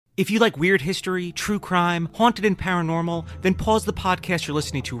If you like weird history, true crime, haunted and paranormal, then pause the podcast you're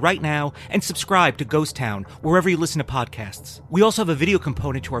listening to right now and subscribe to Ghost Town wherever you listen to podcasts. We also have a video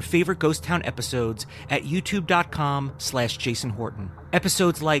component to our favorite Ghost Town episodes at youtube.com/Jason Horton.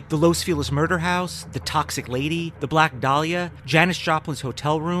 Episodes like The Los Feliz Murder House, The Toxic Lady, The Black Dahlia, Janis Joplin's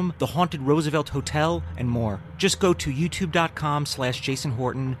Hotel Room, The Haunted Roosevelt Hotel, and more. Just go to youtube.com/Jason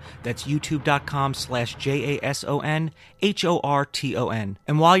Horton. That's youtube.com/JasonHorton.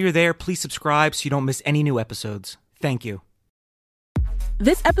 And while you're there, please subscribe so you don't miss any new episodes. Thank you.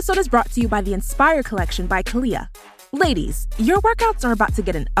 This episode is brought to you by the Inspire Collection by Kalia. Ladies, your workouts are about to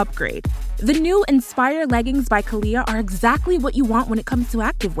get an upgrade. The new Inspire leggings by Kalia are exactly what you want when it comes to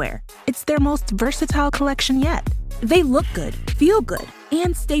activewear. It's their most versatile collection yet. They look good, feel good,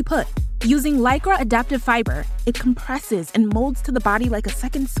 and stay put. Using Lycra adaptive fiber, it compresses and molds to the body like a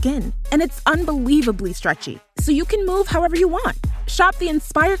second skin. And it's unbelievably stretchy, so you can move however you want. Shop the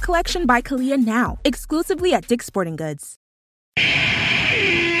Inspire Collection by Kalia now, exclusively at Dick's Sporting Goods.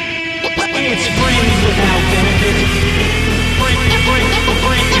 It's friends without benefits.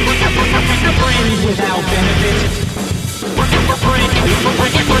 Friends without benefits.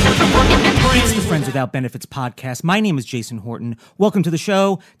 It's the Friends Without Benefits podcast. My name is Jason Horton. Welcome to the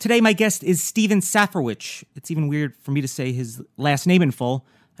show. Today, my guest is Steven Safrowitch. It's even weird for me to say his last name in full.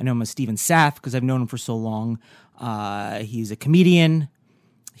 I know him as Steven Saff because I've known him for so long. He's a comedian.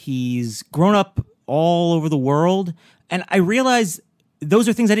 He's grown up all over the world. And I realize those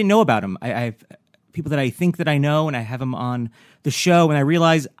are things I didn't know about him. I have people that I think that I know, and I have him on the show, and I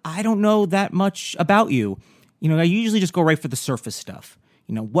realize I don't know that much about you. You know, I usually just go right for the surface stuff.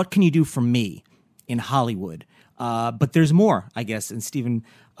 You know, what can you do for me in Hollywood? But there's more, I guess. And Steven,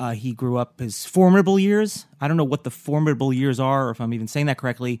 he grew up his formidable years. I don't know what the formidable years are, or if I'm even saying that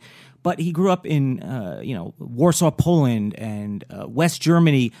correctly. But he grew up in, Warsaw, Poland, and West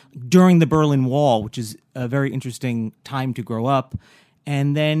Germany during the Berlin Wall, which is a very interesting time to grow up.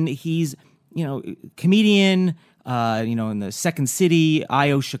 And then he's, comedian, in the Second City,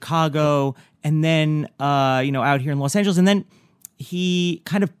 I.O. Chicago, and then, out here in Los Angeles. And then he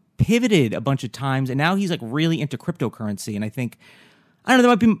kind of pivoted a bunch of times, and now he's like really into cryptocurrency. And I think, I don't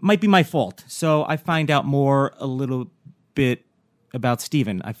know, that might be my fault. So I find out more a little bit about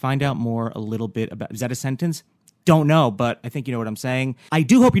Steven. I find out more a little bit about, is that a sentence? Don't know, but I think you know what I'm saying. I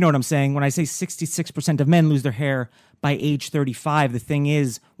do hope you know what I'm saying when I say 66% of men lose their hair by age 35. The thing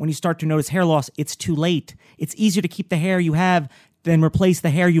is, when you start to notice hair loss, it's too late. It's easier to keep the hair you have than replace the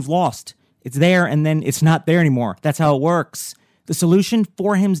hair you've lost. It's there and then it's not there anymore. That's how it works. The solution,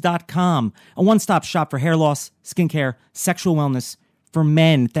 forhims.com, a one-stop shop for hair loss, skincare, sexual wellness for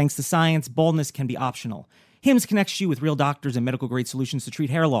men. Thanks to science, baldness can be optional. Hims connects you with real doctors and medical-grade solutions to treat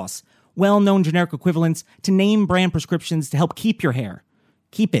hair loss. Well-known generic equivalents to name brand prescriptions to help keep your hair.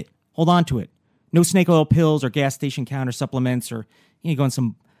 Keep it. Hold on to it. No snake oil pills or gas station counter supplements, or you go on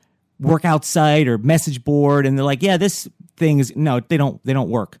some workout site or message board and they're like, yeah, this thing is, no, they don't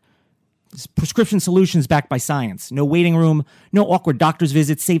work. It's prescription solutions backed by science. No waiting room, no awkward doctor's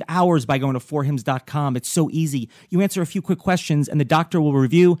visits. Save hours by going to forhims.com. It's so easy. You answer a few quick questions and the doctor will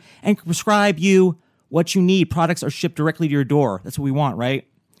review and prescribe you what you need. Products are shipped directly to your door. That's what we want, right?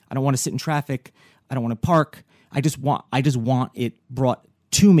 I don't want to sit in traffic. I don't want to park. I just want it brought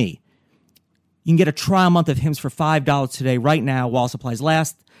to me. You can get a trial month of Hims for $5 today, right now, while supplies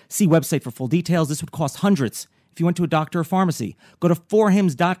last. See website for full details. This would cost hundreds if you went to a doctor or pharmacy. Go to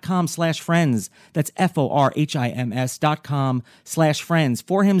forhims.com/friends. That's forhims.com/friends.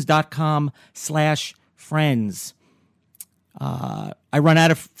 Forhims.com/friends. I run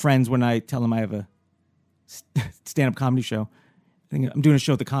out of friends when I tell them I have a stand-up comedy show. I think I'm doing a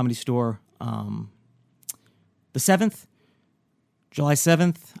show at the Comedy Store the 7th, July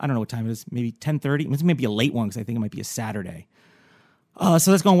 7th. I don't know what time it is. Maybe 10:30. It's maybe a late one because I think it might be a Saturday.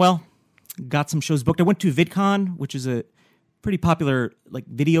 So that's going well. Got some shows booked. I went to VidCon, which is a pretty popular like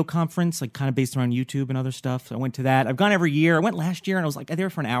video conference, like kind of based around YouTube and other stuff. So I went to that. I've gone every year. I went last year and I was like there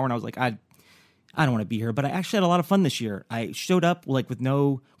for an hour and I was like, I don't want to be here. But I actually had a lot of fun this year. I showed up like with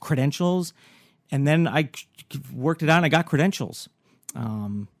no credentials and then I worked it out and I got credentials.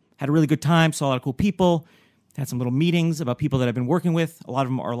 Had a really good time, saw a lot of cool people, had some little meetings about people that I've been working with. A lot of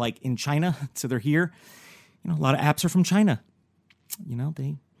them are like in China, so they're here. A lot of apps are from China.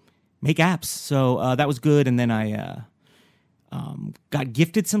 They make apps. So that was good. And then I got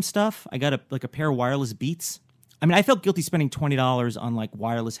gifted some stuff. I got a pair of wireless Beats. I mean, I felt guilty spending $20 on like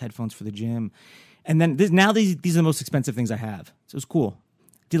wireless headphones for the gym. And then these are the most expensive things I have. So it was cool.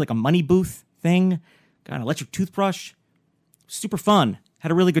 Did like a money booth thing, got an electric toothbrush. Super fun.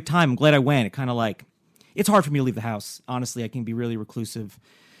 Had a really good time. I'm glad I went. It kind of like, it's hard for me to leave the house. Honestly, I can be really reclusive.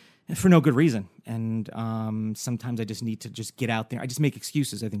 for no good reason. And sometimes I just need to just get out there. I just make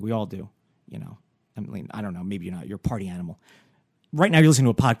excuses. I think we all do. I mean, I don't know. Maybe you're not. You're a party animal. Right now you're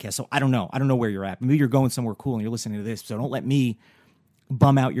listening to a podcast, so I don't know. I don't know where you're at. Maybe you're going somewhere cool and you're listening to this, so don't let me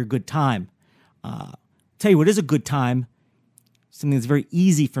bum out your good time. Tell you what is a good time, something that's very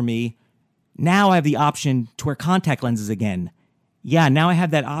easy for me. Now I have the option to wear contact lenses again. Yeah, now I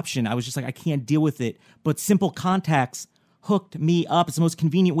have that option. I was just like, I can't deal with it. But Simple Contacts hooked me up. It's the most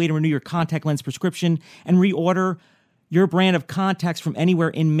convenient way to renew your contact lens prescription and reorder your brand of contacts from anywhere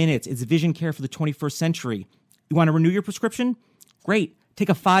in minutes. It's vision care for the 21st century. You want to renew your prescription? Great. Take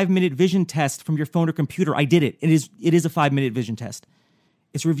a 5-minute vision test from your phone or computer. I did it. It is a 5-minute vision test.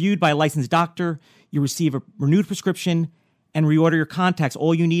 It's reviewed by a licensed doctor. You receive a renewed prescription and reorder your contacts.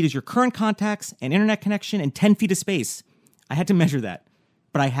 All you need is your current contacts, an internet connection, and 10 feet of space. I had to measure that,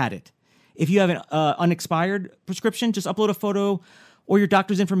 but I had it. If you have an unexpired prescription, just upload a photo or your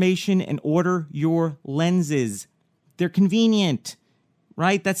doctor's information and order your lenses. They're convenient,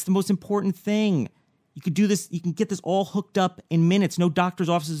 right? That's the most important thing. You could do this. You can get this all hooked up in minutes. No doctor's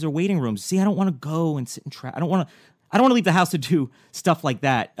offices or waiting rooms. See, I don't want to go and sit and try. I don't want to leave the house to do stuff like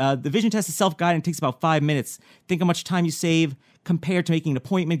that. The vision test is self-guided and takes about 5 minutes. Think how much time you save compared to making an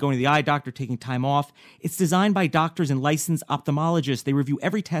appointment, going to the eye doctor, taking time off. It's designed by doctors and licensed ophthalmologists. They review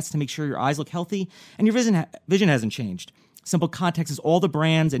every test to make sure your eyes look healthy and your vision hasn't changed. Simple Contacts has all the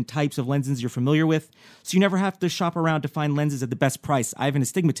brands and types of lenses you're familiar with, so you never have to shop around to find lenses at the best price. I have an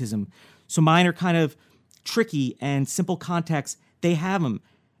astigmatism, so mine are kind of tricky, and Simple Contacts, they have them.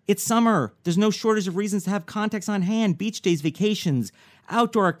 It's summer. There's no shortage of reasons to have contacts on hand. Beach days, vacations,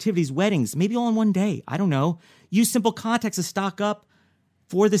 outdoor activities, weddings, maybe all in one day. I don't know. Use Simple Contacts to stock up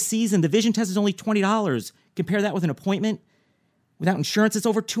for the season. The vision test is only $20. Compare that with an appointment. Without insurance, it's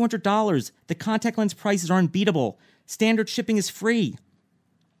over $200. The contact lens prices are unbeatable. Standard shipping is free.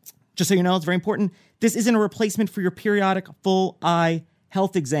 Just so you know, it's very important. This isn't a replacement for your periodic full eye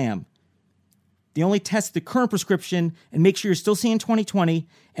health exam. They only test the current prescription and make sure you're still seeing 20/20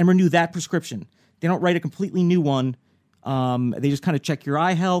 and renew that prescription. They don't write a completely new one. They just kind of check your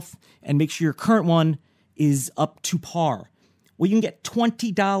eye health and make sure your current one is up to par. Well, you can get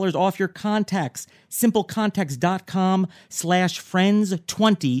 $20 off your contacts.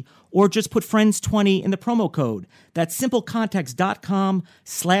 SimpleContacts.com/friends20 or just put friends20 in the promo code. That's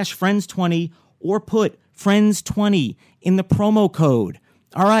SimpleContacts.com/friends20 or put friends20 in the promo code.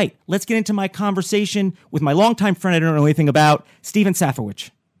 All right, let's get into my conversation with my longtime friend I don't know anything about, Steven Safowicz.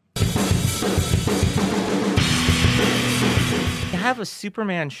 You have a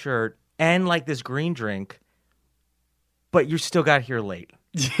Superman shirt and like this green drink, but you still got here late.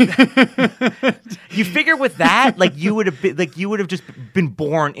 You figure with that, like you would have just been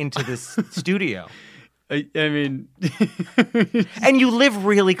born into this studio. I mean, and you live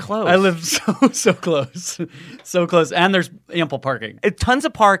really close. I live so close, so close, and there's ample parking, tons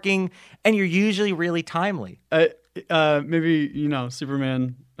of parking, and you're usually really timely. Maybe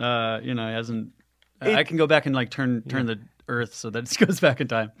Superman. Hasn't. I can go back and like turn the Earth so that it goes back in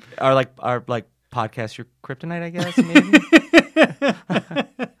time. Our podcast your kryptonite, I guess. Maybe.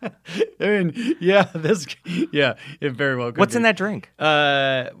 I mean, it very well could What's be. in that drink?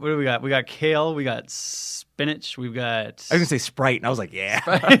 What do we got? We got kale, we got spinach, we've got... I was going to say Sprite, and I was like, yeah.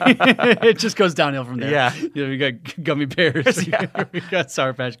 It just goes downhill from there. Yeah. We got gummy bears. Yeah. We got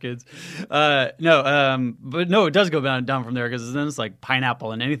Sour Patch Kids. But it does go down from there because then it's like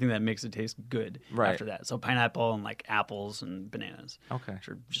pineapple and anything that makes it taste good after that. So pineapple and like apples and bananas. Okay. Which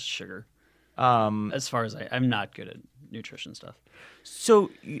are just sugar. As far as I'm not good at nutrition stuff. So,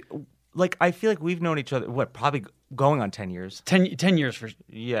 I feel like we've known each other, probably going on 10 years? 10 years for...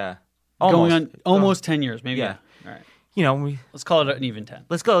 Yeah. Going on almost 10 years, maybe. Yeah. All right. Let's call it an even 10.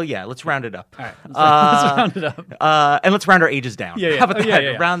 Let's go, let's round it up. All right. Let's round it up. And let's round our ages down. Yeah. How about that?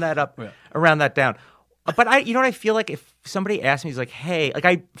 Yeah. Round that up. Yeah. Round that down. But what I feel like if somebody asked me, he's like, hey,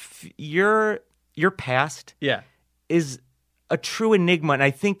 your past is a true enigma, and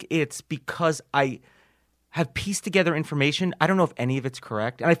I think it's because I have pieced together information. I don't know if any of it's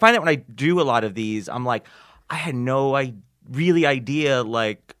correct. And I find that when I do a lot of these, I'm like, I had no idea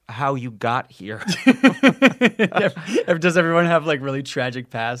like how you got here. Does everyone have like really tragic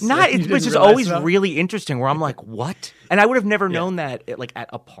pasts? It's just always really interesting where I'm like, what? And I would have never known that at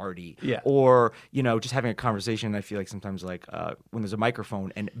a party or, just having a conversation. I feel like sometimes when there's a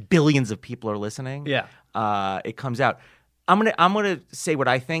microphone and billions of people are listening, it comes out. I'm gonna say what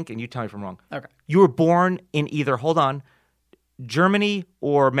I think, and you tell me if I'm wrong. Okay. You were born in either Germany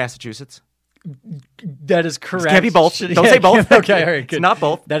or Massachusetts. That is correct. It can't be both. Don't say both. Okay, all right, good. It's not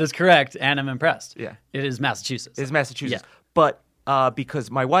both. That is correct, and I'm impressed. Yeah. It is Massachusetts. It's Massachusetts. Yeah. But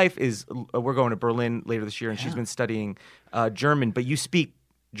because my wife we're going to Berlin later this year, and she's been studying German. But you speak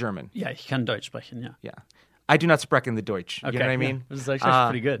German. Yeah, ich kann Deutsch sprechen. Yeah. Yeah, I do not sprechen the Deutsch. Okay, You know what I mean? This is actually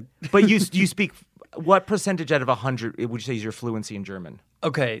pretty good. But you speak. What percentage out of 100 would you say is your fluency in German?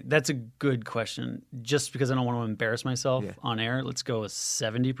 Okay, that's a good question. Just because I don't want to embarrass myself on air, let's go with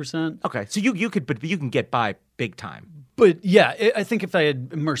 70%. Okay, so you can get by big time. But yeah, I think if I had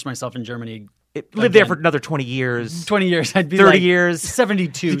immersed myself in Germany, Live there for another 20 years. 20 years, I'd be 30 like years.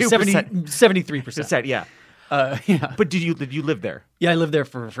 72, 70, 73%. Yeah. Yeah. But did you live there? Yeah, I lived there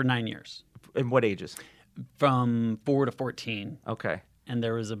for 9 years. In what ages? From 4 to 14. Okay. And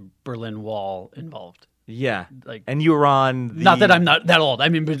there was a Berlin Wall involved. Yeah. Like, and you were on not that I'm not that old. I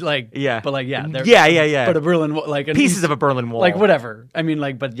mean, but like, yeah. But like, yeah. Yeah. But a Berlin Wall, like pieces of a Berlin Wall. Like whatever. I mean,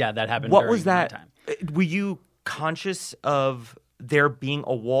 like, but yeah, that happened. What was during that? time. Were you conscious of there being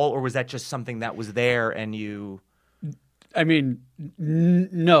a wall, or was that just something that was there and you? I mean,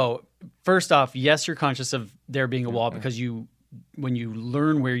 no. First off, yes, you're conscious of there being a wall because when you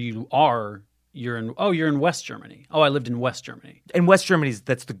learn where you are, you're in West Germany. Oh, I lived in West Germany. And West Germany's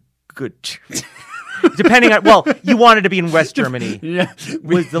that's the good. Depending on you wanted to be in West Germany. Yeah,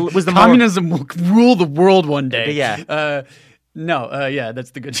 was the communism will rule the world one day. Yeah. Yeah,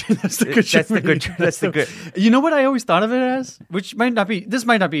 that's the good. That's the good. That's the good. You know what I always thought of it as, which might not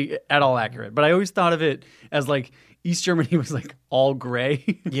be at all accurate, but I always thought of it as like East Germany was like all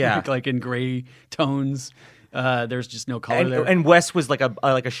gray. Yeah, like in gray tones. There's just no color there. And West was like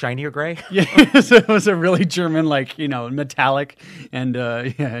a shinier gray. Yeah, so it was a really German, like, metallic and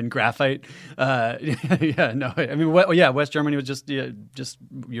and graphite. I mean, West Germany was just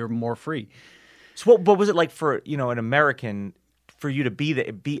you're more free. So what was it like for an American for you to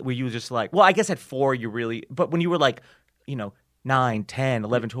be were you just like, well, I guess at 4 you really, but when you were like 9, 10,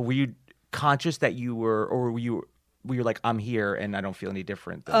 11, 12, were you conscious that you were, or were you like, I'm here and I don't feel any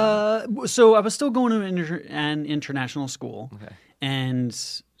different? So I was still going to an international school. Okay. And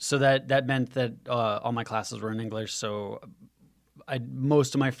so that meant that all my classes were in English. So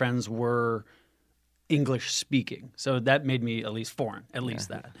most of my friends were English speaking. So that made me at least foreign,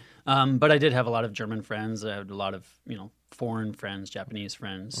 that. But I did have a lot of German friends. I had a lot of, foreign friends, Japanese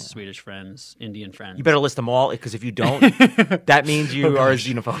friends, Swedish friends, Indian friends. You better list them all, because if you don't, that means you are a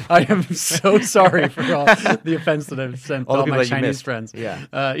xenophobe. I am so sorry for all the offense that I've sent all my Chinese friends. Yeah.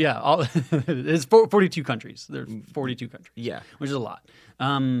 It's 42 countries. There are 42 countries. Yeah. Which is a lot.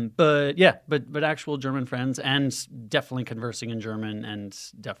 But actual German friends, and definitely conversing in German, and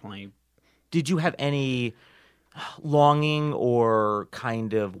definitely. Did you have any longing or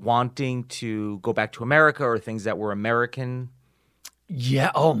kind of wanting to go back to America, or things that were American?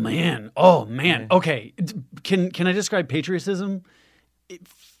 Yeah. Oh man. Okay. Can I describe patriotism?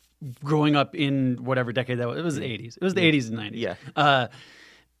 Growing up in whatever decade that was, it was the 80s. It was the 80s and 90s.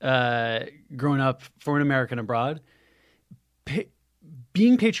 Yeah. Growing up for an American abroad,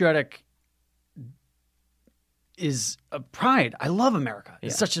 being patriotic is a pride. I love America.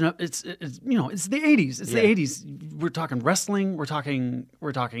 It's such it's the 80s. It's the 80s. We're talking wrestling. We're talking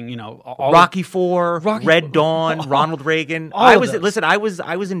Rocky IV, Red Dawn, Ronald Reagan. I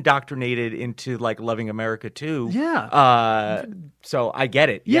was indoctrinated into like loving America too. Yeah. So I get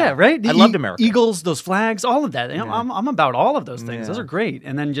it. Yeah, right. I loved America. Eagles, those flags, all of that. I'm about all of those things. Those are great.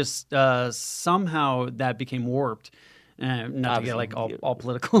 And then just somehow that became warped. Not to get like all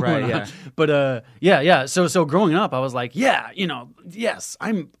political, right? Yeah, but yeah. So growing up, I was like, yes,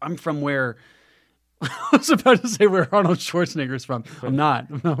 I'm from where. I was about to say where Arnold Schwarzenegger's from. I'm not.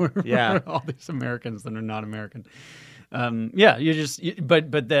 Where all these Americans that are not American. But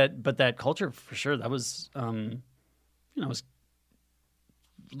that culture for sure. That was was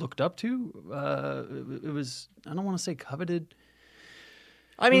looked up to. It was, I don't want to say coveted.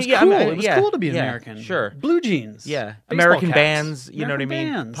 I mean, cool. It was cool to be an American. Sure. Blue jeans. Yeah. Baseball American caps. bands, you know what I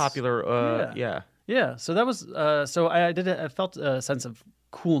mean? Bands. Popular, Yeah. So that was, so I felt a sense of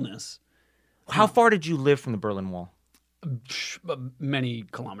coolness. How far did you live from the Berlin Wall? Many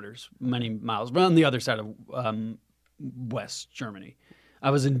kilometers, many miles. We're on the other side of West Germany.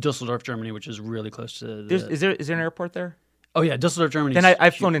 I was in Dusseldorf, Germany, which is really close to the... Is there an airport there? Oh yeah, Dusseldorf, Germany. Then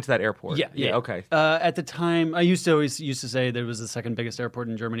I've flown into that airport. Yeah. Okay. At the time, I used to say there was the second biggest airport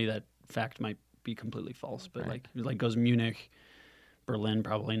in Germany. That fact might be completely false, but like goes Munich, Berlin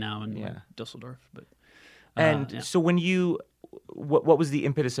probably now, and Dusseldorf. But so when you, what was the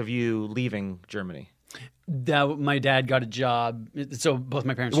impetus of you leaving Germany? That my dad got a job. So both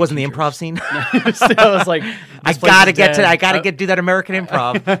my parents. It wasn't the improv scene. So I was like, I gotta do that American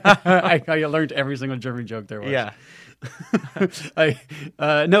improv. I learned every single German joke there was. Yeah.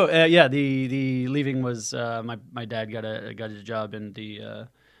 The leaving was my dad got a job in the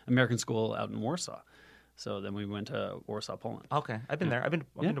American school out in Warsaw. So then we went to Warsaw, Poland. Okay, I've been there. I've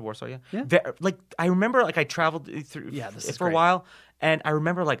been to Warsaw. Yeah. Yeah. I remember I traveled through this is for a great. while, and I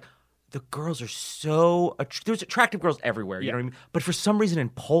remember the girls are so there's attractive girls everywhere. You know what I mean? But for some reason in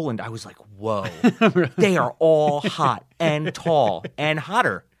Poland, I was like, whoa, they are all hot and tall and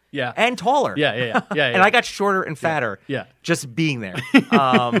hotter. Yeah. And taller. Yeah. And I got shorter and fatter. Yeah. Just being there.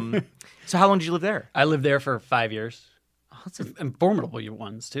 So how long did you live there? I lived there for 5 years. And formidable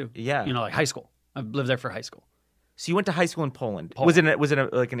ones too. Yeah. Like high school. I lived there for high school. So you went to high school in Poland. Was it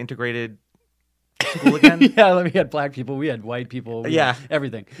an integrated school again? Yeah, we had black people, we had white people, we had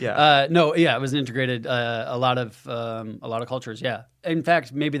everything. Yeah. It was an integrated. A lot of cultures. Yeah. In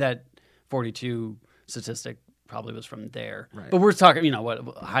fact, maybe that 42 statistic probably was from there. Right. But we're talking,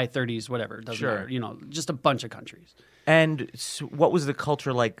 high 30s, whatever. It doesn't Sure. matter. Just a bunch of countries. And so what was the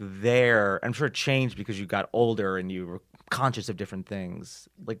culture like there? I'm sure it changed because you got older and you were conscious of different things.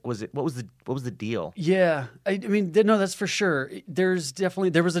 What was the deal? Yeah, I mean, no, that's for sure. There was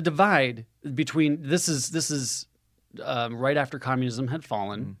a divide between this is right after communism had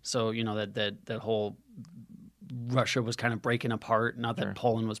fallen. So that whole Russia was kind of breaking apart. Not that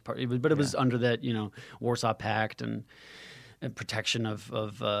Poland was part, but it was under that Warsaw Pact and protection of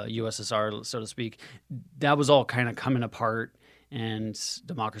USSR, so to speak. That was all kind of coming apart. And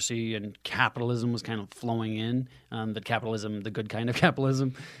democracy and capitalism was kind of flowing in. But capitalism, the good kind of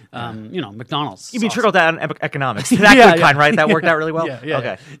capitalism, McDonald's. You mean sauce. trickle down economics? That good kind, right? That worked out really well. Yeah.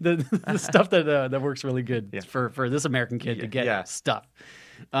 Okay. The stuff that works really good for this American kid to get stuff.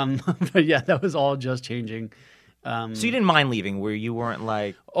 But that was all just changing. So you didn't mind leaving, where you weren't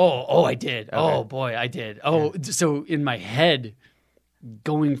like, I did. Okay. Oh boy, I did. So in my head,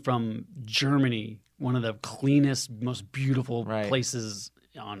 going from Germany, one of the cleanest, most beautiful places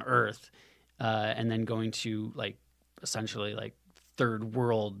on earth, and then going to essentially third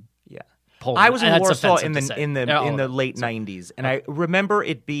world. Yeah, Poland. I was in That's Warsaw offensive in the late '90s, and I remember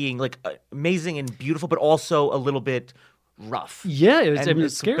it being amazing and beautiful, but also a little bit rough. Yeah, it was. And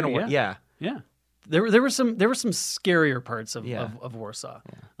It's scary. Yeah. There were some scarier parts of Warsaw.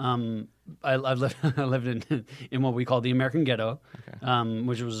 Yeah. I lived in what we call the American Ghetto,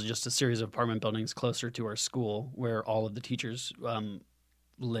 which was just a series of apartment buildings closer to our school where all of the teachers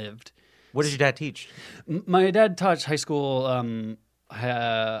lived. What did your dad teach? My dad taught high school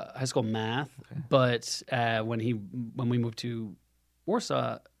math, but when we moved to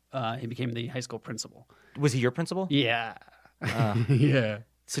Warsaw, he became the high school principal. Was he your principal? Yeah. Yeah.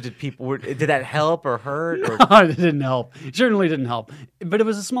 So did that help or hurt? Or? No, it didn't help. It certainly didn't help. But it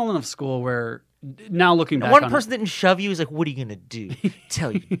was a small enough school where, now looking back, one person didn't shove you. He's like, "What are you gonna do?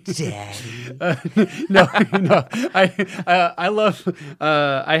 Tell your dad." No. I love.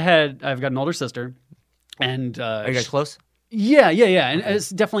 I've got an older sister, and are you guys close? Yeah, and it's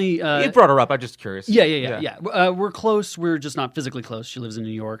definitely. You brought her up. I'm just curious. Yeah. We're close. We're just not physically close. She lives in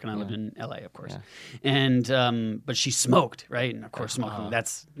New York, and I live in LA, of course. Yeah. And but she smoked, right? And of course, smoking.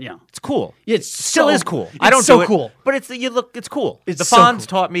 That's it's cool. It still is cool. It's I don't so do it, cool, but it's cool. It's the so Fonz cool.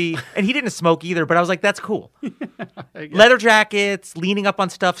 taught me, and he didn't smoke either. But I was like, that's cool. Leather jackets, leaning up on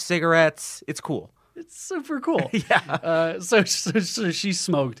stuff, cigarettes. It's cool. It's super cool. Yeah. So she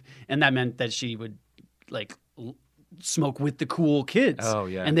smoked, and that meant that she would smoke with the cool kids. Oh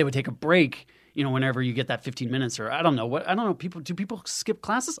yeah. And they would take a break, whenever you get that 15 minutes or I don't know. Do people skip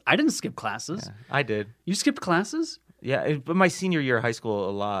classes? I didn't skip classes. Yeah, I did. You skipped classes? Yeah, but my senior year of high school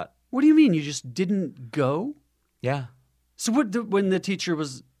a lot. What do you mean? You just didn't go? Yeah. So when the teacher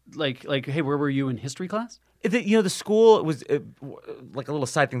was like, hey, where were you in history class? The school was like a little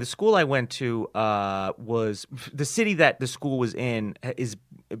side thing. The school I went to was the city that the school was in is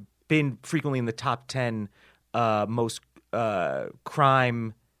been frequently in the top 10 most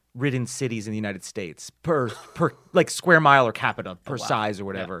crime-ridden cities in the United States per square mile or capita per size or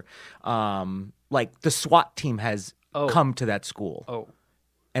whatever. Yeah. The SWAT team has come to that school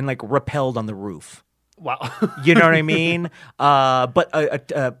and rappelled on the roof. Wow. You know what I mean? But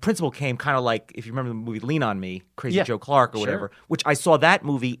a principal came kind of if you remember the movie Lean on Me, Crazy Joe Clark or whatever, which I saw that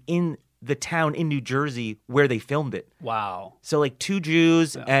movie in the town in New Jersey where they filmed it. Wow. So 2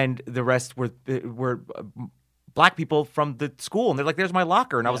 Jews and the rest were black people from the school. And they're like, there's my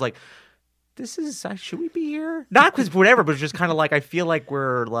locker. And I was like, this is, should we be here? Not because whatever, but it's just kind of I feel like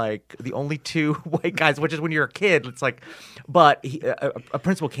we're the only 2 white guys, which is when you're a kid. It's but a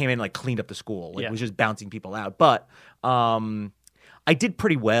principal came in and cleaned up the school. Was just bouncing people out. But I did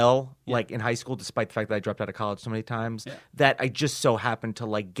pretty well in high school, despite the fact that I dropped out of college so many times, that I just so happened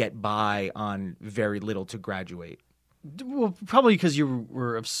to get by on very little to graduate. Well, probably because you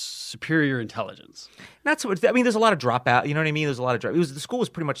were of superior intelligence. Not so much. I mean, there's a lot of dropout. You know what I mean? There's a lot of drop. The school was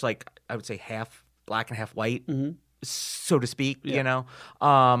pretty much like, I would say, half black and half white, so to speak. You know,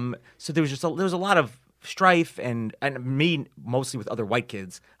 so there was there was a lot of strife and me mostly with other white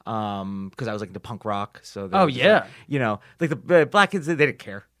kids because I was like into punk rock. So like, you know, like the black kids, they didn't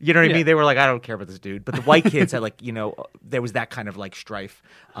care. You know what I mean? They were like, I don't care about this dude. But the white kids had like, you know, there was that kind of like strife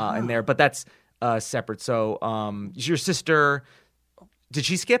in there. But that's separate. So your sister, did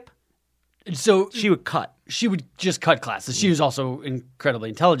she skip? So she would cut. She would just cut classes. She was also incredibly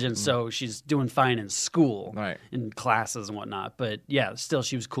intelligent, so she's doing fine in school, in classes and whatnot. But yeah, still,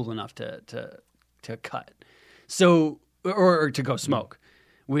 she was cool enough to cut, so or to go smoke,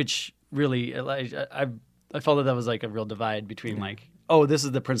 which really I felt that was like a real divide between like, oh, this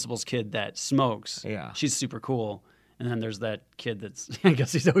is the principal's kid that smokes. Yeah, she's super cool. And then there's that kid that's, I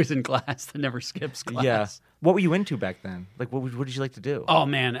guess he's always in class that never skips class. Yeah. What were you into back then? Like, what did you like to do? Oh,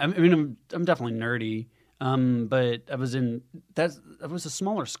 man. I mean, I'm definitely nerdy. But I was a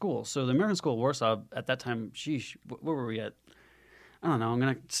smaller school. So the American School of Warsaw at that time, sheesh, where were we at? I don't know. I'm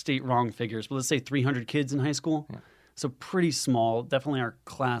going to state wrong figures, but let's say 300 kids in high school. Yeah. So pretty small. Definitely our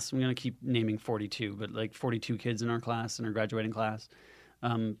class. I'm going to keep naming 42, but like 42 kids in our class, in our graduating class.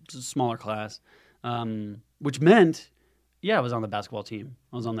 It's a smaller class. Which meant, I was on the basketball team.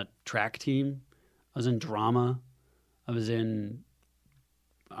 I was on the track team. I was in drama. I was in,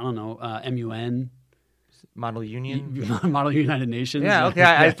 I don't know, MUN. Model Union? Model United Nations. Yeah,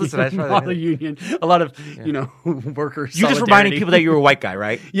 okay. Listen, Model Union. A lot of, workers. You're just reminding people that you were a white guy,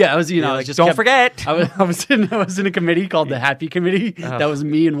 right? Yeah, I was, I was just don't forget. I was in a committee called the Happy Committee. That was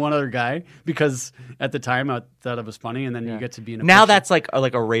me and one other guy because at the time I thought it was funny, and then you get to be in a now that's like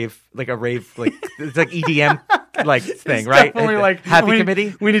a rave, like it's like EDM like thing, right? Definitely like Happy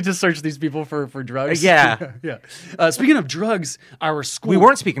Committee. We need to search these people for drugs. Yeah. Speaking of drugs, our school. We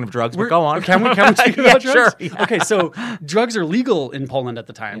weren't speaking of drugs, but go on. Can we speak about drugs? Sure. Yeah. Okay, so drugs are legal in Poland at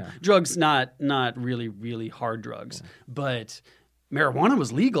the time. Yeah. Drugs, not really, really hard drugs, but marijuana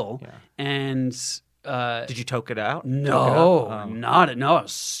was legal. Yeah. And did you toke it out? No, not no. I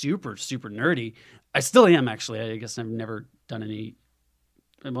was super, super nerdy. I still am actually. I guess I've never done any.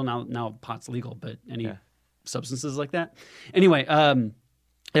 Well, now pot's legal, but any substances like that. Anyway,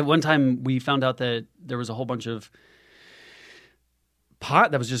 at one time we found out that there was a whole bunch of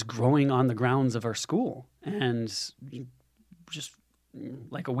pot that was just growing on the grounds of our school, and just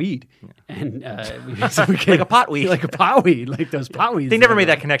like a weed, and like a pot weed, like those pot weeds. They never made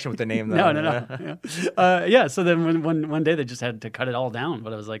that connection with the name, though. No. So then one day they just had to cut it all down,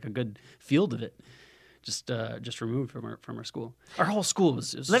 but it was like a good field of it, just removed from our school. Our whole school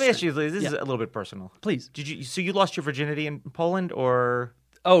was Let me ask you, this is a little bit personal. Please. So you lost your virginity in Poland, or?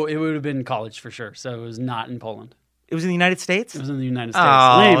 Oh, it would have been college for sure. So it was not in Poland. It was in the United States? It was in the United States.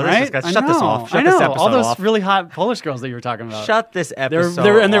 Oh, lame, right? Shut this off. Shut I know. This episode all those off. really hot Polish girls that you were talking about. Shut this episode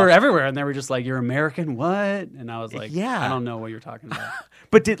they were everywhere, and they were just like, "You're American, what?" And I was like, I don't know what you're talking about.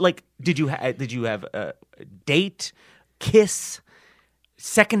 But did you have a date, kiss,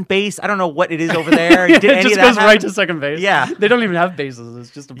 second base? I don't know what it is over there. It just goes right to second base. Yeah. They don't even have bases. It's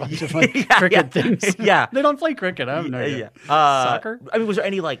just a bunch of cricket things. Yeah. They don't play cricket. I have no idea. Soccer? I mean, was there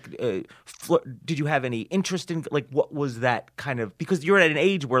any did you have any interest in what was that kind of, because you're at an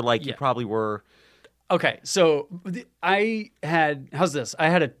age where you probably were. Okay. So I had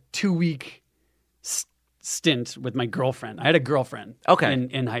a 2-week stint with my girlfriend. I had a girlfriend.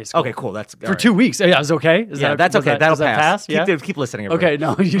 In high school. Okay, cool. That's for 2 weeks. Yeah, it was okay. That's okay. That'll pass. Keep listening. Everybody. Okay,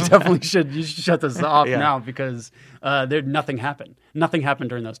 no, you definitely should. You should shut this off now because nothing happened. Nothing happened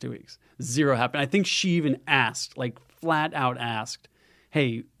during those 2 weeks. Zero happened. I think she even asked, flat out asked,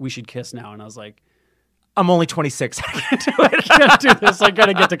 "Hey, we should kiss now." And I was like, I'm only 26. I can't do it. I can't do this. I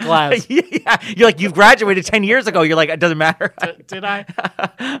gotta get to class. You're like, you've graduated 10 years ago. You're like, it doesn't matter. Did I?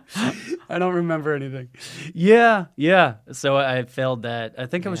 I don't remember anything. Yeah. So I failed that. I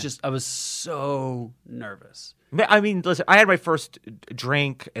think I was so nervous. I mean, listen, I had my first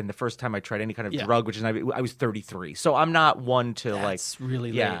drink, and the first time I tried any kind of drug, which is I was 33. So I'm not one to That's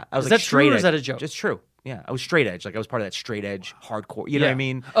really late. Yeah, I was is that straight true, or edge. is that a joke? It's true. Yeah, I was straight edge. I was part of that straight edge hardcore. You know what I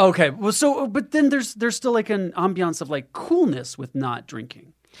mean? Okay. Well, but then there's still an ambiance of coolness with not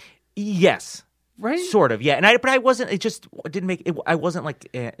drinking. Yes. Right? Sort of, yeah. But I wasn't. It just didn't make it. I wasn't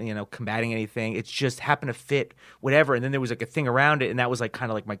combating anything. It just happened to fit whatever. And then there was a thing around it, and that was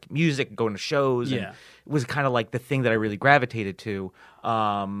kind of my music, going to shows. And it was kind of the thing that I really gravitated to.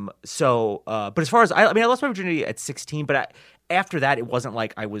 But as far as I lost my virginity at 16, but after that, it wasn't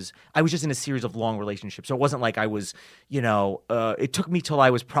like I was just in a series of long relationships. So it wasn't like I was, it took me till I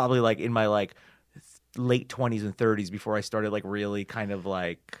was probably in my late 20s and 30s before I started like really kind of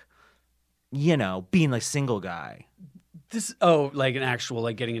like, you know, being like single guy. Like an actual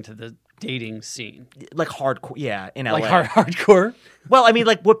like getting into the dating scene, like hardcore, yeah, in LA. Like hardcore. Well, I mean,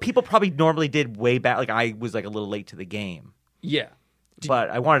 like what people probably normally did way back. Like I was like a little late to the game. Yeah, but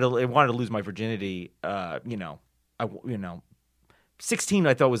I wanted to lose my virginity. 16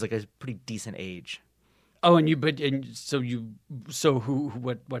 I thought was like a pretty decent age. Oh, so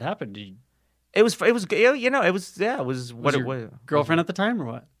what happened? It was what it was. Girlfriend at the time or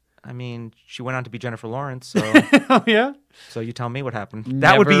what? I mean, she went on to be Jennifer Lawrence. So oh yeah. So you tell me what happened.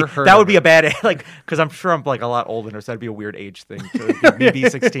 That would be a bad like because I'm sure I'm like a lot older than her, so that'd be a weird age thing to be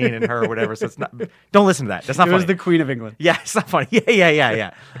 16 and her or whatever. So it's not. Don't listen to that. That's not funny. It was the Queen of England. Yeah, it's not funny.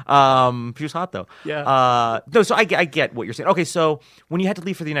 Yeah. She was hot though. Yeah. No, so I get what you're saying. Okay, so when you had to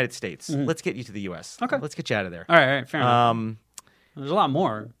leave for the United States, let's get you to the U.S. Okay. Let's get you out of there. All right, fair enough. There's a lot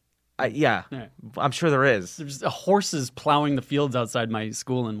more. Yeah, I'm sure there is. There's horses plowing the fields outside my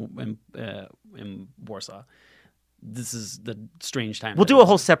school in Warsaw. This is the strange time. We'll do a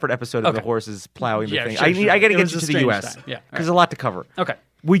whole separate episode of the horses plowing the thing. Sure. I got to get you to the U.S. because there's a lot to cover. Okay.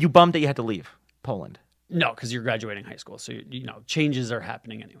 Were you bummed that you had to leave Poland? No, because you're graduating high school, so changes are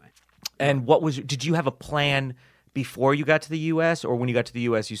happening anyway. And did you have a plan before you got to the U.S. or when you got to the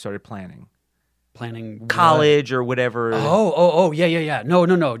U.S. you started planning college or whatever? Yeah.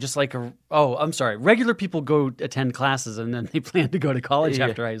 No. Just like I'm sorry. Regular people go attend classes and then they plan to go to college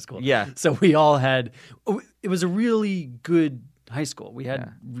after high school. Yeah. So we all had. It was a really good high school. We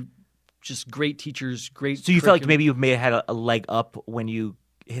had just great teachers. Great. So you felt like maybe you may have had a leg up when you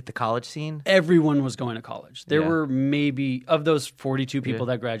hit the college scene? Everyone was going to college. There were maybe of those 42 people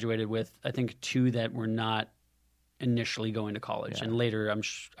that graduated with, I think 2 that were not initially going to college, and later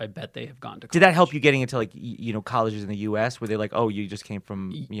I bet they have gone to college. Did that help you getting into like colleges in the U.S. where they're like, oh, you just came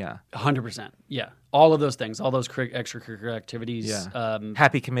from 100%, all of those things, all those extracurricular activities.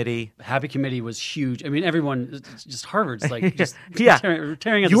 Happy Committee was huge. I mean, everyone, just Harvard's like just tearing at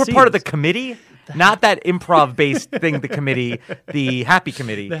you the were seams. part of the committee, not that improv based thing. The committee, the Happy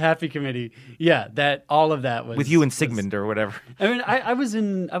Committee, that all of that was with you and Sigmund or whatever. I mean, I was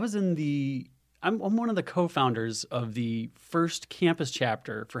in the. I'm one of the co-founders of the first campus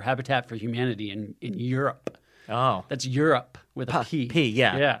chapter for Habitat for Humanity in Europe. Oh. That's Europe with a P.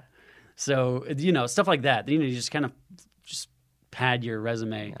 Yeah. So, stuff like that. You just kind of just pad your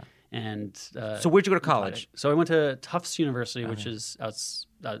resume. And so where'd you go to college? So I went to Tufts University, which is it's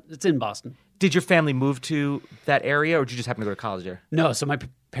in Boston. Did your family move to that area or did you just happen to go to college there? No. So my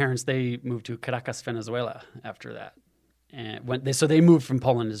parents, they moved to Caracas, Venezuela after that. And they moved from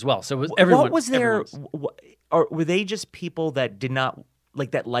Poland as well. So everyone. What was there? Or were they just people that did not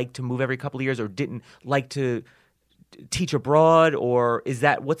like to move every couple of years, or didn't like to teach abroad, or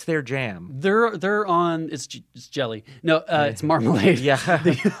what's their jam? They're on it's jelly. No, it's marmalade. Yeah.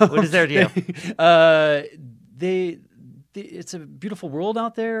 What is their deal? It's a beautiful world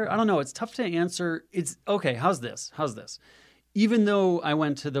out there. I don't know. It's tough to answer. It's okay. How's this? Even though I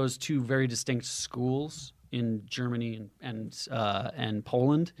went to those 2 very distinct schools in Germany and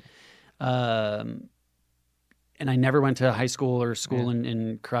Poland, and I never went to high school or school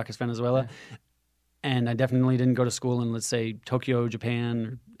in Caracas, Venezuela, and I definitely didn't go to school in, let's say, Tokyo,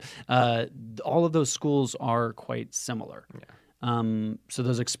 Japan. All of those schools are quite similar. So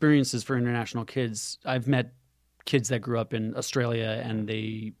those experiences for international kids, I've met kids that grew up in Australia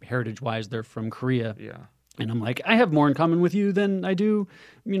and heritage-wise, they're from Korea. Yeah. And I'm like, I have more in common with you than I do,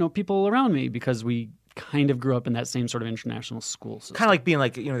 people around me, because we kind of grew up in that same sort of international school system. Kind of like being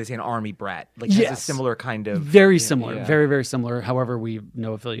like, they say an army brat. Like has a similar kind of... Very similar. Very, very similar. However, we have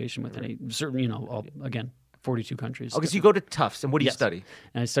no affiliation with any certain, again, 42 countries. Okay, so you go to Tufts, and what do you study?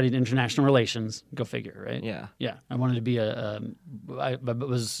 And I studied international relations. Go figure, right? Yeah. Yeah. I wanted to be I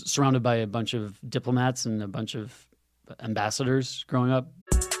was surrounded by a bunch of diplomats and a bunch of ambassadors growing up.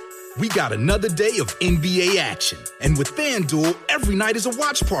 We got another day of NBA action. And with FanDuel, every night is a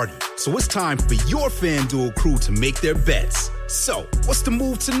watch party. So it's time for your FanDuel crew to make their bets. So, what's the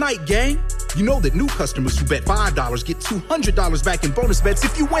move tonight, gang? You know that new customers who bet $5 get $200 back in bonus bets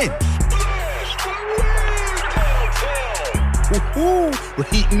if you win. Woo-hoo, we're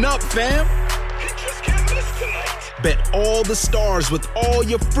heating up, fam. Bet all the stars with all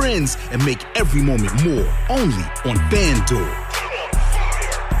your friends and make every moment more only on FanDuel.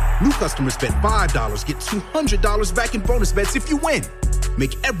 New customers bet $5, get $200 back in bonus bets if you win.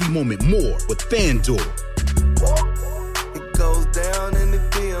 Make every moment more with FanDuel. It goes down in the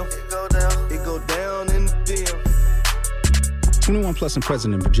DM. It go down in the DM. 21 plus and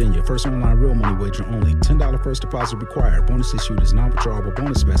present in Virginia. First online real money wager only. $10 first deposit required. Bonus issued is non-withdrawable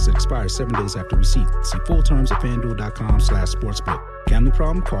bonus vest that expires 7 days after receipt. See full terms at FanDuel.com/sportsbook. Gambling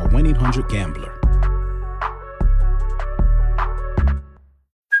problem? Call 1-800-GAMBLER.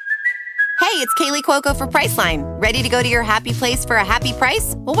 Hey, it's Kaylee Cuoco for Priceline. Ready to go to your happy place for a happy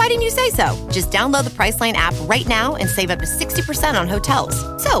price? Well, why didn't you say so? Just download the Priceline app right now and save up to 60% on hotels.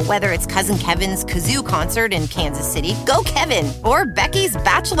 So whether it's Cousin Kevin's Kazoo Concert in Kansas City, go Kevin, or Becky's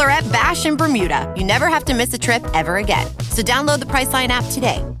Bachelorette Bash in Bermuda, you never have to miss a trip ever again. So download the Priceline app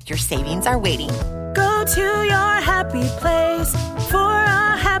today. Your savings are waiting. Go to your happy place for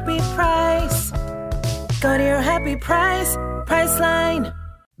a happy price. Go to your happy price, Priceline.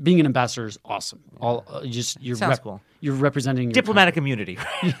 Being an ambassador is awesome. You're Sounds cool. You're representing your Diplomatic immunity.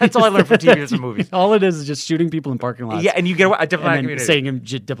 That's all I learned from TV and movies. All it is just shooting people in parking lots. Yeah, and you get a diplomatic and then community.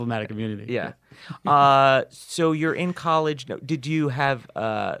 saying diplomatic immunity. Yeah. So you're in college. No, did you have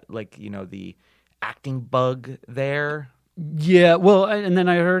the acting bug there? Yeah, well, and then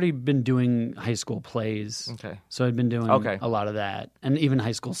I had already been doing high school plays. Okay. So I'd been doing Okay. a lot of that, and even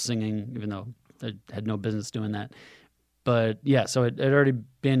high school singing, even though I had no business doing that. But yeah, so I'd already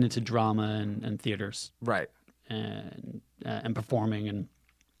been into drama and theaters, Right. and performing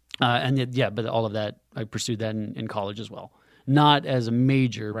but all of that I pursued that in college as well. Not as a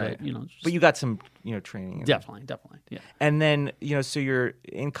major, Right. but just But you got some training. definitely, yeah. And then so you're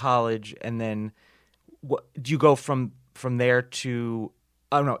in college, and then do you go from there to?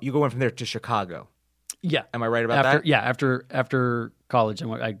 Oh no, you go from there to Chicago. Yeah. Am I right about after, that? Yeah, after college,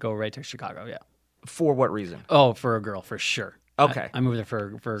 I go right to Chicago. Yeah. For what reason? Oh, for a girl, for sure. Okay. I moved there for a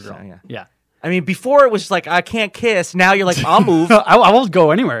girl. So, Yeah. I mean, before it was like I can't kiss. Now you're like I'll move. I won't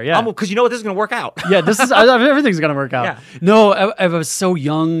go anywhere. Yeah. because you know what, this is going to work out. Yeah, this is everything's gonna work out. Yeah. No, I was so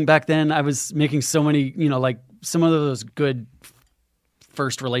young back then. I was making so many, some of those good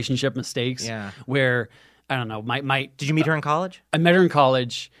first relationship mistakes. Yeah. Where I don't know, my Did you meet her in college? I met her in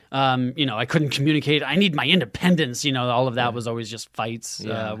college. I couldn't communicate. I need my independence. All of that was always just fights,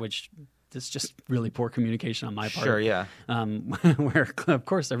 Yeah. which is just really poor communication on my part. Sure, yeah. Where of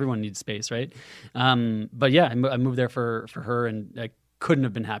course everyone needs space, right? But yeah, I moved there for her, and I couldn't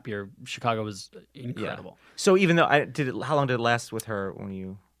have been happier. Chicago was incredible. So even though how long did it last with her when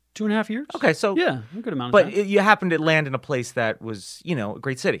you? 2.5 years. Okay, so Yeah, a good amount of But time. you happened to land in a place that was, a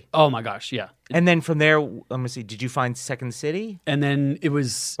great city. Oh my gosh, yeah. And then from there, let me see. Did you find Second City And then it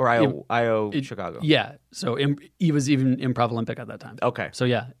was or IO Chicago? Yeah, so it was even Improv Olympic at that time. Okay. So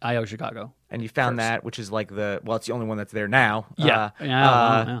yeah, IO Chicago. And you found that, which is like it's the only one that's there now. Yeah.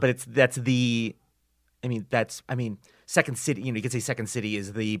 Yeah. But Second City. You could say Second City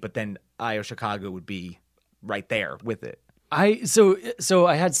is but then IO Chicago would be right there with it. So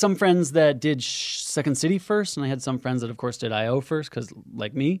I had some friends that did Second City first, and I had some friends that, of course, did IO first, because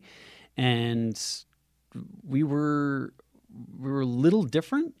like me, and we were a little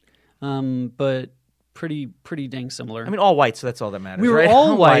different, but pretty dang similar. I mean, all white, so that's all that matters. we were right?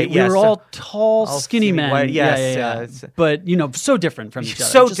 all white. yeah, we were so- all tall, skinny men. white, yes, Yeah. But so different from each other.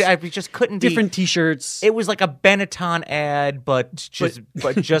 So Just we just couldn't be different T-shirts. It was like a Benetton ad, but just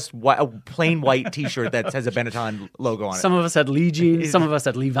a plain white T-shirt that has a Benetton logo on it. Some of us had Lee jeans. Some of us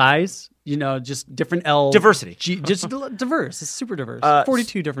had Levi's. Just different L. Diversity. Just diverse. It's super diverse.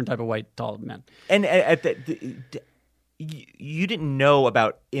 42 different type of white tall men. And you didn't know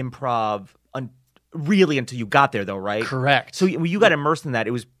about improv really until you got there, though, right? Correct. So when you got immersed in that,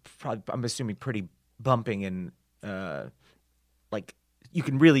 it was probably, I'm assuming, pretty bumping and you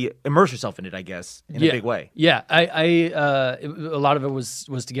can really immerse yourself in it, I guess, in a big way. Yeah, a lot of it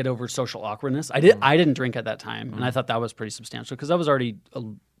was to get over social awkwardness. I didn't drink at that time, and I thought that was pretty substantial because I was already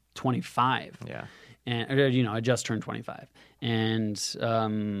 25. Yeah. And I just turned 25, and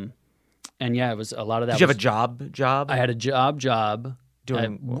yeah, it was a lot of that. Did you have a job? I had a job.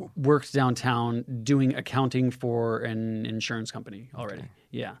 Doing worked downtown doing accounting for an insurance company already. Okay.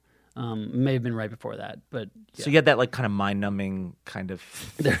 Yeah. May have been right before that, but yeah. So you had that kind of mind-numbing kind of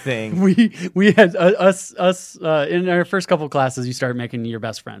thing. we had us in our first couple of classes. You start making your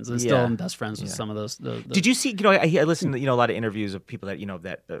best friends, and still am best friends with some of those. Did you see? I listened to a lot of interviews of people that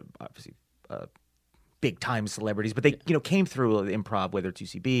that obviously big time celebrities, but they came through the improv, whether it's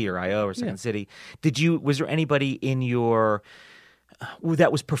UCB or IO or Second City. Was there anybody in your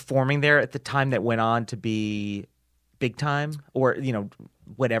that was performing there at the time that went on to be big time, or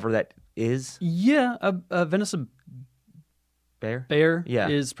whatever that is? Yeah, Vanessa Bayer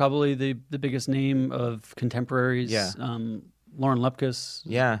is probably the biggest name of contemporaries. Yeah. Lauren Lepkus.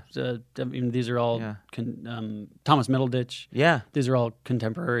 Yeah. These are all Thomas Middleditch. Yeah. These are all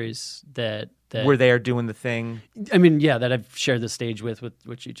contemporaries that were there doing the thing I mean, yeah, that I've shared the stage with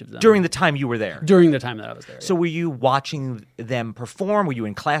each of them during the time you were there. during the time that I was there. So were you watching them perform? Were you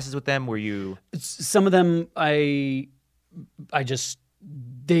in classes with them? Were you? Some of them I just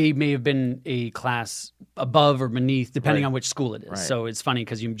they may have been a class above or beneath, depending Right. on which school it is. Right. So it's funny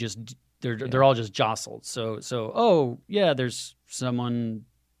because they're all just jostled. So oh yeah, there's someone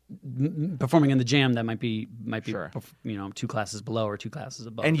performing in the jam that might be Sure. 2 classes below or 2 classes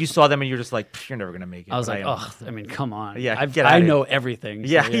above. And you saw them, and you're just like, you're never gonna make it. I was but like, am. oh, I mean, come on. Yeah, I get outta know here. everything.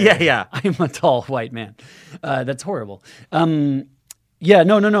 So Yeah. I'm a tall white man. That's horrible. Yeah,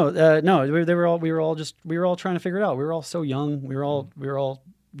 no. We were all trying to figure it out. We were all so young. We were all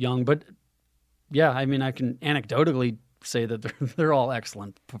young, but yeah, I mean, I can anecdotally say that they're all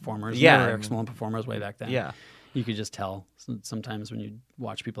excellent performers. Yeah. They were excellent performers way back then. Yeah. You could just tell sometimes when you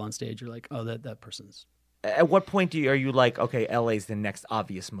watch people on stage, you're like, oh, that person's. At what point are you like, okay, LA's the next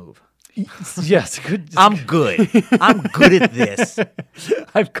obvious move? Yes, good. I'm good. I'm good at this.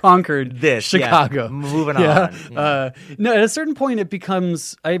 I've conquered This yeah. Chicago. Moving Yeah. on. Yeah. No, at a certain point, it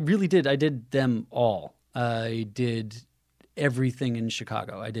becomes. I really did. I did them all. I did everything in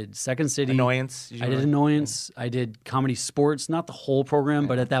Chicago. I did Second City. Annoyance. I did Annoyance. I did Comedy Sports, not the whole program,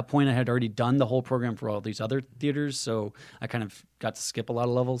 but at that point I had already done the whole program for all these other theaters, so I kind of got to skip a lot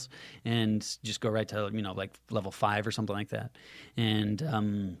of levels and just go right to like level 5 or something like that.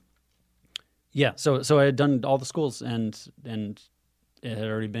 And yeah, so I had done all the schools and it had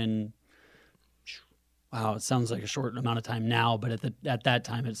already been. Wow, it sounds like a short amount of time now, but at that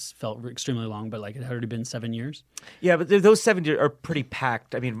time it felt extremely long. But like it had already been 7 years. Yeah, but those 7 years are pretty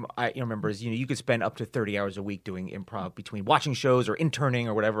packed. I mean, I remember you could spend up to 30 hours a week doing improv between watching shows or interning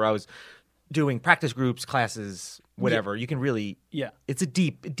or whatever. I was doing practice groups, classes, whatever. You can really It's a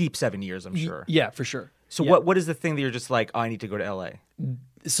deep 7 years, I'm sure. Yeah, for sure. So Yeah. what is the thing that you're just like, oh, I need to go to LA?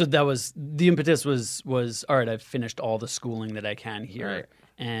 So that was the impetus was all right. I've finished all the schooling that I can here, Right.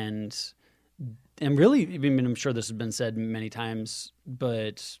 and really, I mean, I'm sure this has been said many times,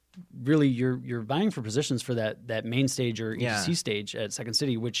 but really, you're vying for positions for that main stage or EDC stage at Second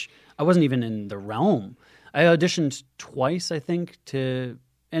City, which I wasn't even in the realm. I auditioned twice, I think,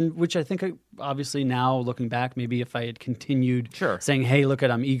 and which I think obviously now looking back, maybe if I had continued saying, "Hey, look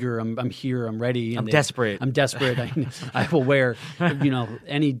I'm eager, I'm here, I'm ready, I'm desperate. I'm desperate. I will wear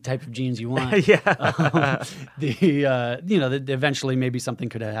any type of jeans you want." Eventually maybe something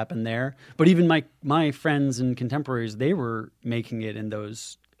could have happened there. But even my friends and contemporaries, they were making it in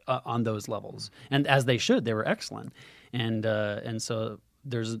those on those levels, and as they should, they were excellent. And so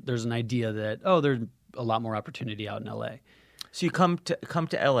there's an idea that there's a lot more opportunity out in LA. So you come to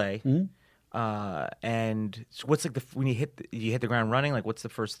LA, Mm-hmm. and so what's like when you hit the ground running? Like, what's the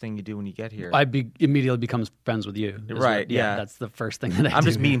first thing you do when you get here? I immediately becomes friends with you. Right, yeah. That's the first thing that I'm do.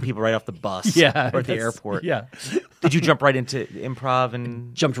 just meeting people right off the bus, or at the airport. Yeah, Did you jump right into improv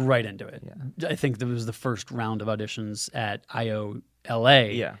and jumped right into it? Yeah. I think that was the first round of auditions at IO LA.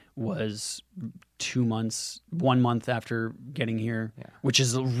 Yeah. Was 1 month after getting here, which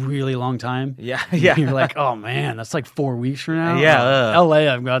is a really long time. Yeah. You're like, oh man, that's like 4 weeks from now. Yeah,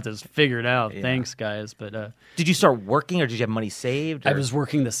 LA, I've got this figured out. Thanks, guys. But did you start working, or did you have money saved? I or- was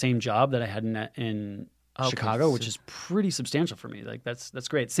working the same job that I had in Chicago, so- which is pretty substantial for me. Like that's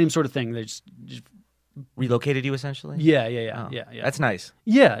great. Same sort of thing. They just relocated you essentially. yeah. That's nice.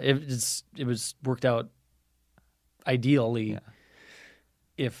 Yeah, it was worked out ideally.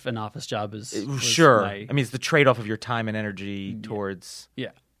 If an office job was Sure. my- I mean, it's the trade-off of your time and energy towards the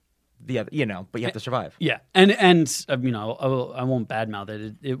other, but you have to survive. Yeah, and I won't badmouth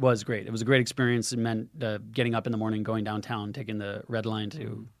it. It was great. It was a great experience. It meant getting up in the morning, going downtown, taking the red line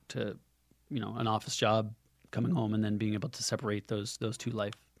to an office job, coming home, and then being able to separate those two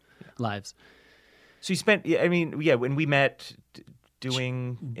lives. So you spent, when we met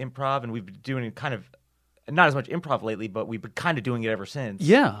doing improv, and we've been doing kind of not as much improv lately, but we've been kind of doing it ever since.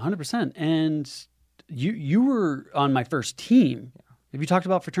 Yeah, 100%. And you were on my first team. Have you talked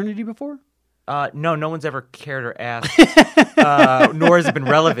about fraternity before? No one's ever cared or asked, nor has it been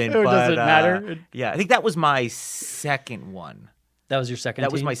relevant. Or but, does it matter? Yeah, I think that was my second one. That was your second.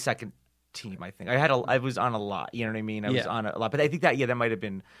 That was team? my second team. I think I was on a lot. You know what I mean? I was on a lot, but I think that that might have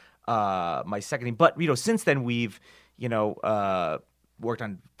been my second team. But since then we've worked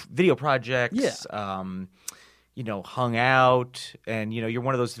on video projects. Hung out, and you're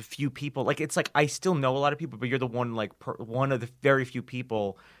one of those few people. Like it's like I still know a lot of people, but you're the one one of the very few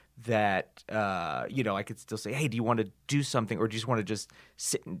people that I could still say, hey, do you want to do something, or do you just want to just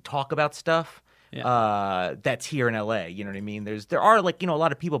sit and talk about stuff? That's here in LA. You know what I mean? There are a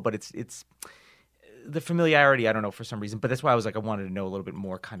lot of people, but it's the familiarity, I don't know, for some reason, but that's why I was like, I wanted to know a little bit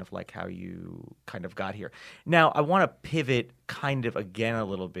more kind of like how you kind of got here. Now, I want to pivot kind of again a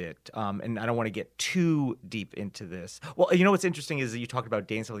little bit, and I don't want to get too deep into this. Well, you know what's interesting is that you talked about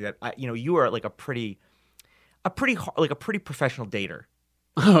dating something that, you are like a pretty professional dater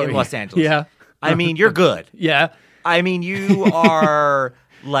in Los Angeles. Yeah. I mean, you're good. Yeah. I mean, you are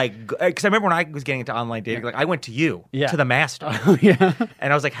like, because I remember when I was getting into online dating, like I went to you, to the master. Yeah.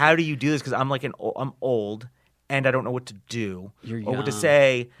 And I was like, how do you do this? Because I'm like, I'm old and I don't know what to do or what to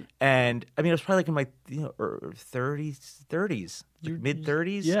say. And I mean, I was probably like in my 30s, mid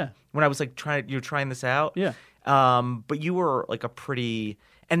 30s. Yeah. When I was like you're trying this out. Yeah. But you were like a pretty,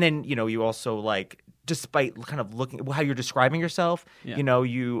 and then, you also like, despite kind of looking how you're describing yourself,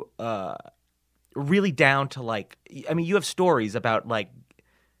 you really down to like, I mean, you have stories about like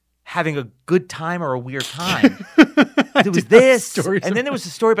having a good time or a weird time. There was this, and then there was a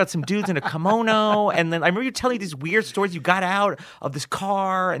story about some dudes in a kimono, and then I remember you telling these weird stories. You got out of this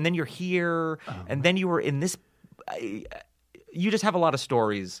car, and then you're here, and then you were in this. You just have a lot of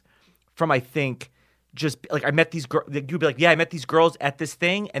stories from, I think, just like I met these girls. You'd be like, yeah, I met these girls at this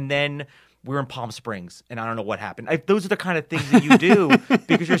thing, and then we're in Palm Springs, and I don't know what happened. Those are the kind of things that you do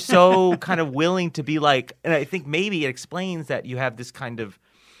because you're so kind of willing to be like, and I think maybe it explains that you have this kind of,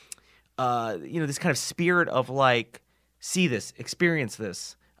 this kind of spirit of like, see this, experience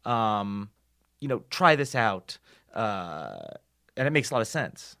this, try this out, and it makes a lot of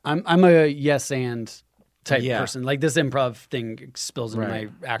sense. I'm a yes and type person. Like this improv thing spills into my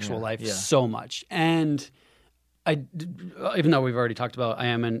actual life so much, and even though we've already talked about, I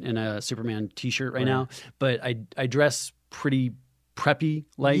am in a Superman T-shirt right now, but I dress pretty preppy,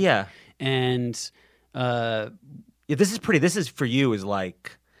 like and this is pretty. This is for you is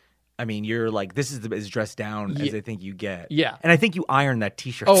like, I mean, you're like, this is as dressed down as I think you get. Yeah, and I think you iron that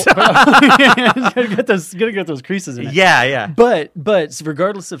T-shirt. Oh, gotta get those creases in it. Yeah. But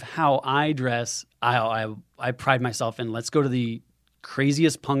regardless of how I dress, I pride myself in let's go to the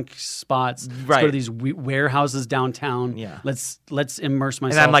craziest punk spots. Let's go to these warehouses downtown. Yeah. Let's immerse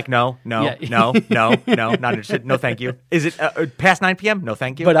myself. And I'm like, no, not interested. No, thank you. Is it past 9 p.m.? No,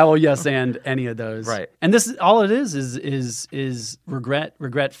 thank you. But I will yes and any of those. Right. And this is all it is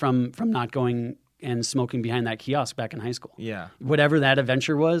regret from not going and smoking behind that kiosk back in high school. Yeah. Whatever that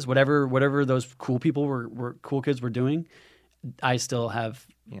adventure was, whatever those cool people were cool kids were doing, I still have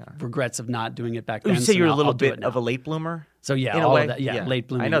regrets of not doing it back then. You say you're a little bit of a late bloomer? So in all a way? of that, late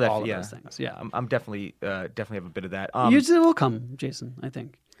blooming, I know that, all of those things. Yeah, I'm definitely have a bit of that. You will come, Jason, I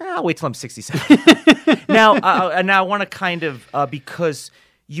think. I'll wait till I'm 67. Now, I want to kind of, because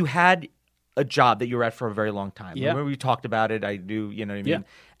you had a job that you were at for a very long time. Yeah. Remember we talked about it, I knew, you know what I mean? Yeah.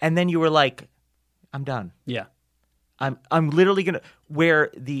 And then you were like, I'm done. Yeah. I'm literally gonna where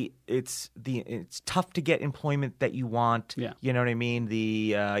it's tough to get employment that you want. Yeah. You know what I mean?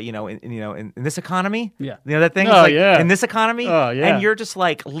 In this economy. Yeah. You know that thing? Oh, It's like, yeah. In this economy. Oh, yeah. And you're just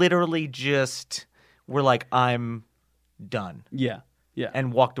like literally we're like, I'm done. Yeah. Yeah.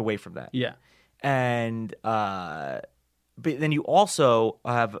 And walked away from that. Yeah. And but then you also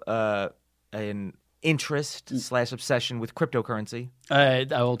have an interest / obsession with cryptocurrency. I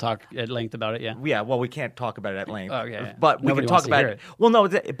will talk at length about it. Yeah. Yeah. Well, we can't talk about it at length. Oh, yeah. But we Nobody can talk wants to about hear it. it. Well, no.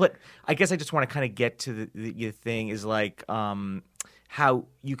 But I guess I just want to kind of get to the thing is like how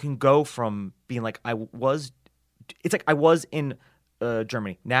you can go from being like I was in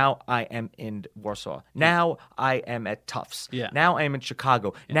Germany. Now I am in Warsaw. Now I am at Tufts. Yeah. Now I am in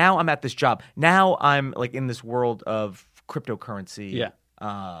Chicago. Yeah. Now I'm at this job. Now I'm like in this world of cryptocurrency. Yeah.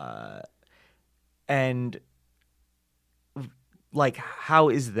 And like, how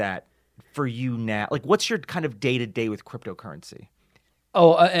is that for you now? Like, what's your kind of day to day with cryptocurrency?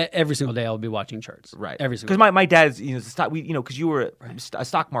 Oh, every single day I'll be watching charts. Right. Every single. Because my dad's because you were a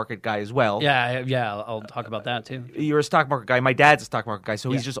stock market guy as well. Yeah. I'll talk about that too. You're a stock market guy. My dad's a stock market guy,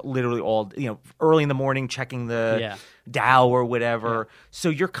 so he's just literally all early in the morning checking the Dow or whatever. Yeah. So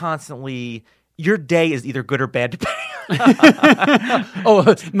you're constantly. Your day is either good or bad.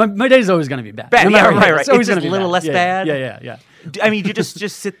 Oh, my day is always going to be bad. Bad, no matter right. It's always just going to be a little less bad. Yeah. I mean, you just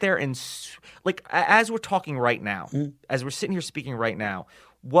sit there and like as we're talking right now, as we're sitting here speaking right now,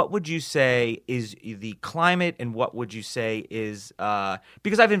 what would you say is the climate, and what would you say is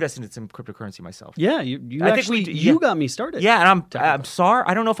because I've invested in some cryptocurrency myself. Yeah, you actually got me started. Yeah, and I'm sorry.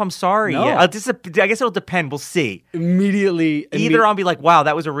 I don't know if I'm sorry. No. I guess it'll depend. We'll see. Immediately, either I'll be like, "Wow,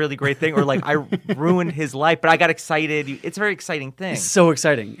 that was a really great thing," or like, "I ruined his life," but I got excited. It's a very exciting thing. It's so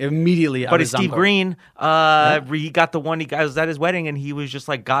exciting. Immediately, but it's Steve Green. He got the one. He was at his wedding, and he was just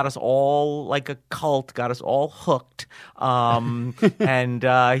like got us all like a cult, got us all hooked, and.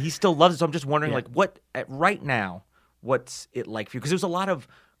 but he still loves it. So I'm just wondering, Yeah. like, right now, what's it like for you? Because there's a lot of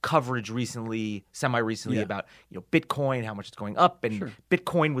coverage recently, semi-recently, Yeah. about Bitcoin, how much it's going up, and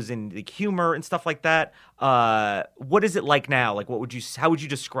Bitcoin was in the humor and stuff like that. What is it like now? Like, how would you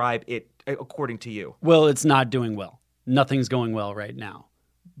describe it according to you? Well, it's not doing well. Nothing's going well right now.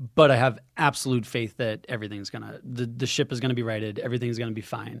 But I have absolute faith that everything's the ship is gonna be righted. Everything's gonna be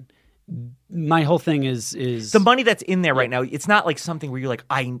fine. My whole thing is The money that's in there right now, it's not like something where you're like,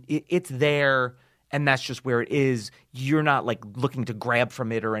 it's there and that's just where it is. You're not like looking to grab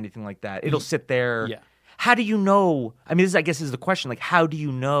from it or anything like that. It'll sit there. Yeah. How do you know? I mean, I guess is the question. Like, how do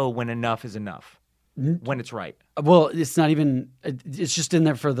you know when enough is enough? When it's right? Well, it's not even. It's just in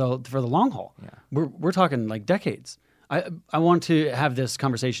there for the long haul. Yeah. We're talking like decades. I want to have this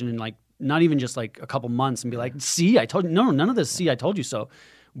conversation in like not even just like a couple months and be like, see, I told you. No, none of this. See, I told you so.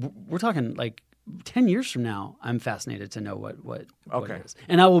 We're talking like 10 years from now. I'm fascinated to know what it is,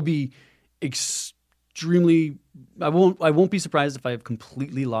 and I will be extremely. I won't be surprised if I have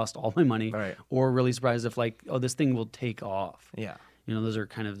completely lost all my money, or really surprised if like, oh, this thing will take off. Yeah. Those are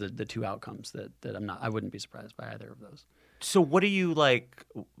kind of the two outcomes that I wouldn't be surprised by either of those. So what do you like?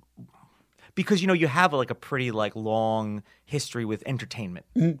 Because you have like a pretty like long history with entertainment,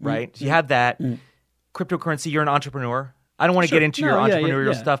 right? So you have that cryptocurrency. You're an entrepreneur. I don't want to get into your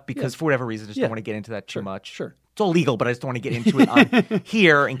entrepreneurial stuff because for whatever reason, I just don't want to get into that too much. Sure. It's all legal, but I just don't want to get into it on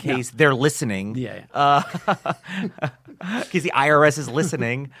here in case they're listening. Yeah. In case the IRS is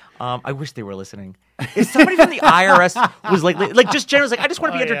listening. I wish they were listening. If somebody from the IRS was like just generally like, I just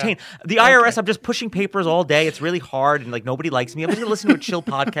want to be entertained. The IRS, I'm just pushing papers all day. It's really hard and like nobody likes me. I'm just gonna listen to a chill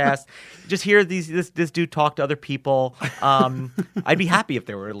podcast. Just hear this dude talk to other people. I'd be happy if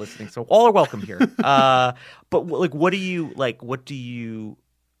they were listening. So all are welcome here. But like, what do you?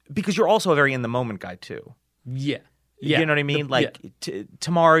 Because you're also a very in the moment guy too. Yeah. You know what I mean?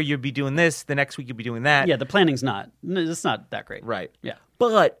 Tomorrow you'll be doing this. The next week you'll be doing that. Yeah, the planning's it's not that great. Right. Yeah.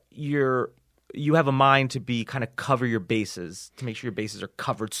 But you have a mind to be kind of cover your bases, to make sure your bases are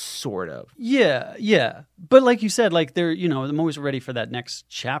covered, sort of. Yeah, yeah. But like you said, like I'm always ready for that next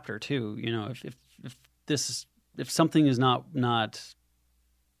chapter too. If something is not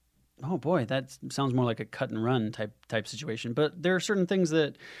oh boy, that sounds more like a cut and run type situation. But there are certain things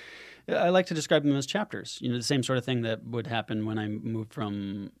that I like to describe them as chapters. The same sort of thing that would happen when I moved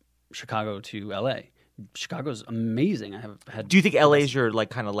from Chicago to LA. Chicago's amazing. I have had. Do you think LA is your like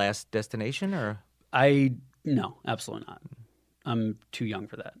kind of last destination, or? No, absolutely not. I'm too young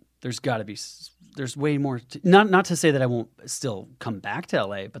for that. There's got to be. There's way more. Not to say that I won't still come back to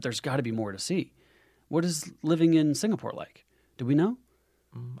LA, but there's got to be more to see. What is living in Singapore like? Do we know?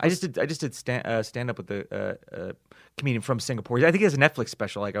 I just did stand up with the comedian from Singapore. I think he has a Netflix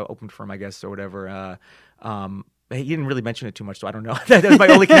special. Like I opened for him, I guess, or whatever. He didn't really mention it too much, so I don't know. That was my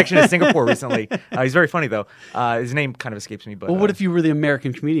only connection to Singapore recently. He's very funny though. His name kind of escapes me. But what if you were the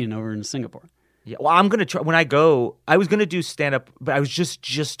American comedian over in Singapore? Yeah, well, I'm gonna try. When I go, I was gonna do stand up, but I was just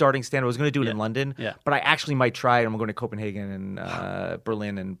starting stand up. I was gonna do it in London. Yeah. But I actually might try it. I'm going to Copenhagen and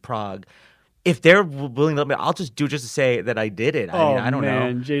Berlin and Prague. If they're willing to let me, I'll just do it just to say that I did it. I don't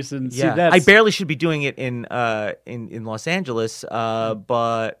know, Jason. Yeah, see, I barely should be doing it in Los Angeles,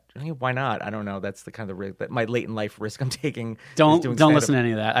 but why not? I don't know. That's the kind of risk, that my late in life risk I'm taking. Don't listen to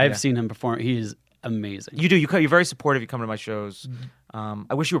any of that. I've seen him perform. He is amazing. You do. You're very supportive. You come to my shows.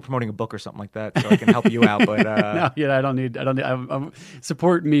 I wish you were promoting a book or something like that so I can help you out. But no, I don't need.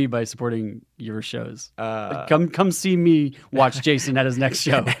 Support me by supporting your shows. Come see me watch Jason at his next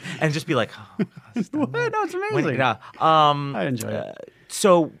show, and just be like, oh, what? No, it's amazing. I enjoy it.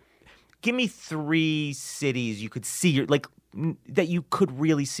 So, give me 3 cities you could see that you could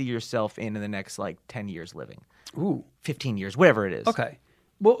really see yourself in the next 10 years living. Ooh, 15 years, whatever it is. Okay.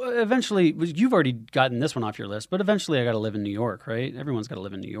 Well, eventually, you've already gotten this one off your list, but eventually I got to live in New York, right? Everyone's got to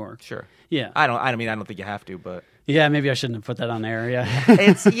live in New York. Sure. Yeah. I don't think you have to, but yeah, maybe I shouldn't have put that on there. Yeah.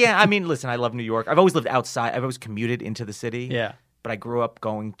 I mean, listen, I love New York. I've always lived outside. I've always commuted into the city. Yeah. But I grew up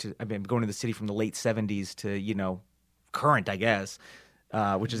going to the city from the late 70s to, current, I guess,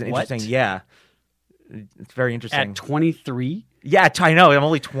 which is an interesting. Yeah. It's very interesting. At 23? Yeah, I know. I'm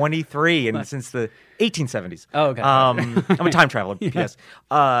only 23, and since the 1870s. Oh, okay. I'm a time traveler. Yes.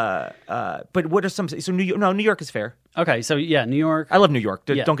 But what are some? So New York is fair. Okay, so yeah, New York. I love New York.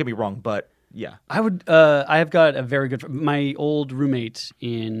 Don't get me wrong, but yeah, I would. I have got a very good. My old roommate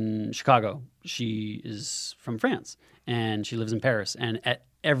in Chicago. She is from France, and she lives in Paris. And at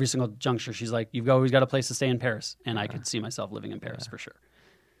every single juncture, she's like, "You've always got a place to stay in Paris," and I could see myself living in Paris for sure.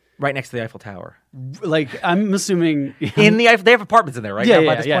 Right next to the Eiffel Tower. Like, I'm assuming In the Eiffel, they have apartments in there, right? Yeah, By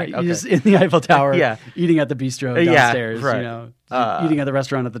yeah, this yeah. point? You're Okay. just in the Eiffel Tower, Yeah. eating at the bistro Yeah, downstairs, right. you know, eating at the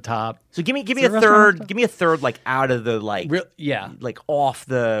restaurant at the top. So give me Is a there a restaurant at the top? third, like out of the Yeah, like off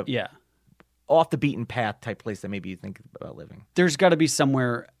the beaten path type place that maybe you think about living. there's got to be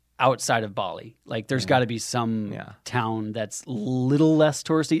somewhere outside of Bali. Like, there's got to be some town that's a little less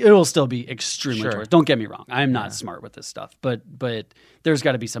touristy. It will still be extremely Sure. touristy. Don't get me wrong. I'm not smart with this stuff, but there's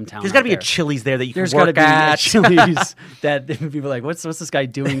got to be some town. There's got to out be there. a Chili's there that you There's can got to work be a at. Chili's that people are like, what's this guy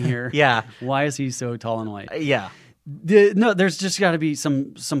doing here? Yeah. Why is he so tall and white? Yeah. No, there's just got to be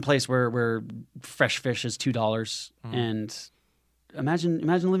some place where fresh fish is $2, and imagine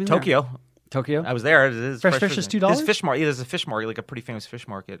living there. Tokyo. I was there. It is Fresh fish is $2? There's fish market. There's a fish market, like a pretty famous fish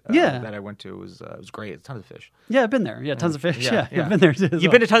market. That I went to. It was great. It's tons of fish. Yeah, I've been there. Yeah, tons of fish. Yeah, Yeah, I've been there too.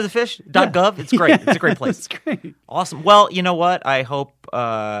 You've been to tons of fish? .gov. It's great. It's a great place. It's great. Awesome. Well, you know what? I hope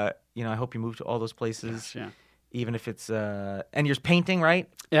I hope you move to all those places. Yeah. Even if it's and you're painting, right?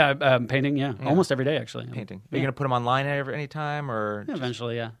 Yeah, painting. Yeah, almost every day actually. Painting. Are you gonna put them online any time or? Yeah,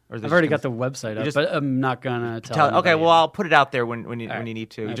 eventually, yeah. Or I've already got the website up, but I'm not gonna tell. Okay, anybody well, yet. I'll put it out there when you need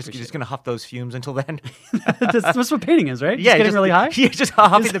to. I You're just gonna huff those fumes until then. That's what painting is, right? Yeah, Just getting really high. Yeah, just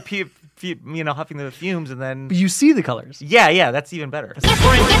huffing huffing the fumes and then. But you see the colors. Yeah, that's even better. Friends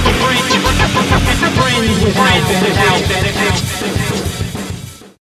without benefits.